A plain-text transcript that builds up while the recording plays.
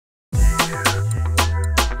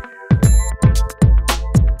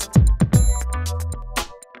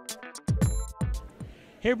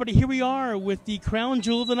Hey everybody, here we are with the crown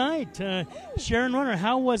jewel of the night. Sharon Runner,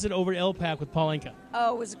 how was it over at LPAC with Paul Anka?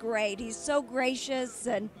 Oh, it was great. He's so gracious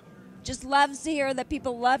and just loves to hear that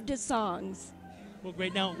people loved his songs. Well,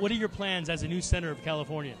 great. Now, what are your plans as a new senator of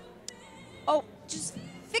California? Oh, just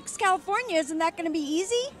fix California. Isn't that going to be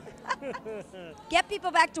easy? Get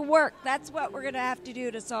people back to work. That's what we're going to have to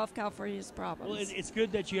do to solve California's problems. Well, it's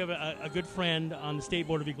good that you have a good friend on the State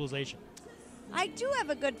Board of Equalization. I do have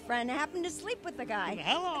a good friend. I happen to sleep with the guy.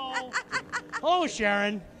 Hello. Hello,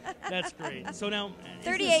 Sharon. That's great. So now,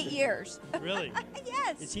 38 years. Really?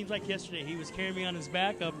 Yes. It seems like yesterday he was carrying me on his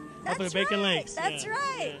back up at That's Bacon right. Lakes. That's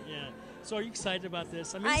right. Yeah. So are you excited about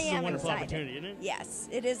this? I mean, I this is a am wonderful excited. opportunity, isn't it? Yes,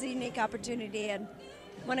 it is a unique opportunity, and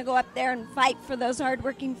want to go up there and fight for those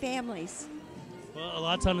hardworking families. Well, a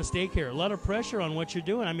lot's on the stake here. A lot of pressure on what you're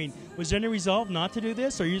doing. I mean, was there any resolve not to do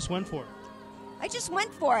this, or you just went for it? I just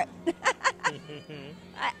went for it.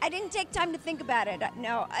 I didn't take time to think about it.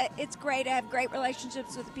 No, it's great. I have great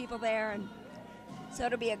relationships with the people there, and so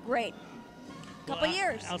it'll be a great couple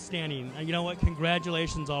years. Outstanding. You know what?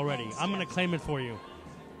 Congratulations already. Thanks, I'm going Jim. to claim it for you.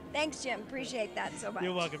 Thanks, Jim. Appreciate that so much.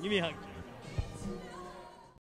 You're welcome. Give me a hug.